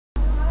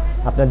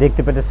আপনারা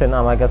দেখতে পেতেছেন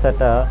আমার কাছে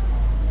একটা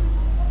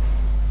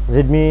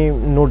Redmi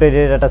Note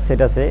এর একটা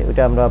সেট আছে,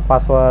 ওটা আমরা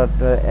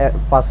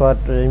পাসওয়ার্ড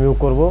রিমুভ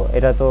করব।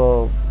 এটা তো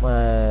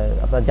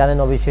আপনারা জানেন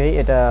অবশ্যই,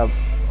 এটা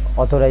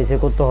অথরাইজে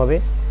করতে হবে,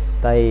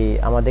 তাই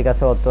আমাদের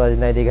কাছে অথরাইজ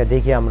নাই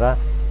দেখি আমরা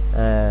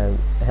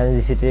হ্যান্ড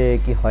রিসেটে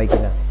কি হয়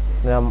কিনা।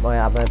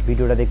 আপনার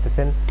ভিডিওটা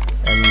দেখতেছেন,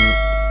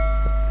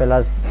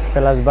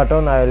 plus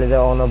button R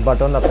on of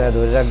button আপনারা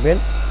ধরে রাখবেন।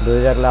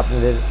 ধরে রাখলে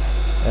আপনাদের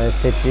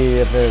সেটটি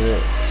আপনার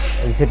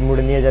রিসেট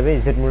মোডে নিয়ে যাবে।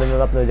 রিসেট মোডে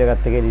নিলে আপনার জায়গা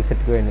থেকে রিসেট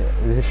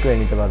করে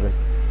নিতে পারবেন।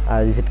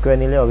 আর রিসেট করে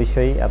নিলে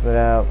অবশ্যই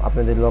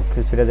আপনাদের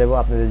লক্ষ্যে ছুটে যাব।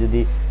 আপনাদের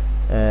যদি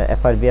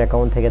FRB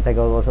অ্যাকাউন্ট থেকে থাকে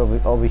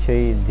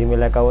অবশ্যই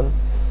জিমেল অ্যাকাউন্ট,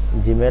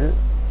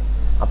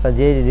 আপনার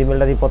যে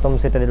জিমেলটা দিয়ে প্রথম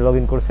সেটা লগ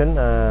ইন করছেন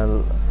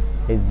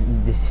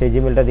সেই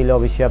জিমেলটা দিলে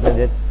অবশ্যই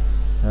আপনাদের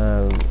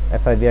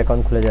FRB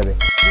অ্যাকাউন্ট খুলে যাবে।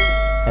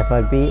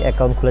 FRB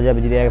অ্যাকাউন্ট খুলে যাবে।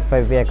 যদি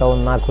FRB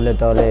অ্যাকাউন্ট না খুলে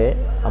তাহলে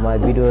আমার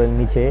ভিডিওর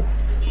নিচে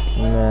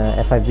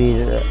FRBর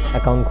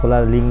অ্যাকাউন্ট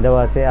খোলার লিঙ্ক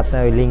দেওয়া আছে,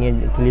 আপনার ওই লিঙ্কে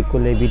ক্লিক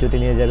করলে ভিডিওতে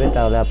নিয়ে যাবে।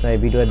 তাহলে আপনার এই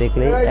ভিডিও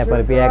দেখলে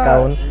FRB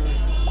অ্যাকাউন্ট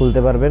খুলতে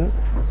পারবেন।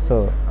 সো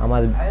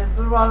আমার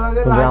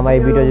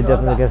এই ভিডিও যদি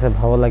আপনাদের কাছে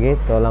ভালো লাগে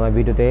তাহলে আমার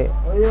ভিডিওতে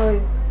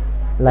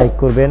লাইক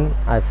করবেন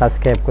আর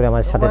সাবস্ক্রাইব করে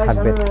আমার সাথে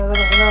থাকবেন।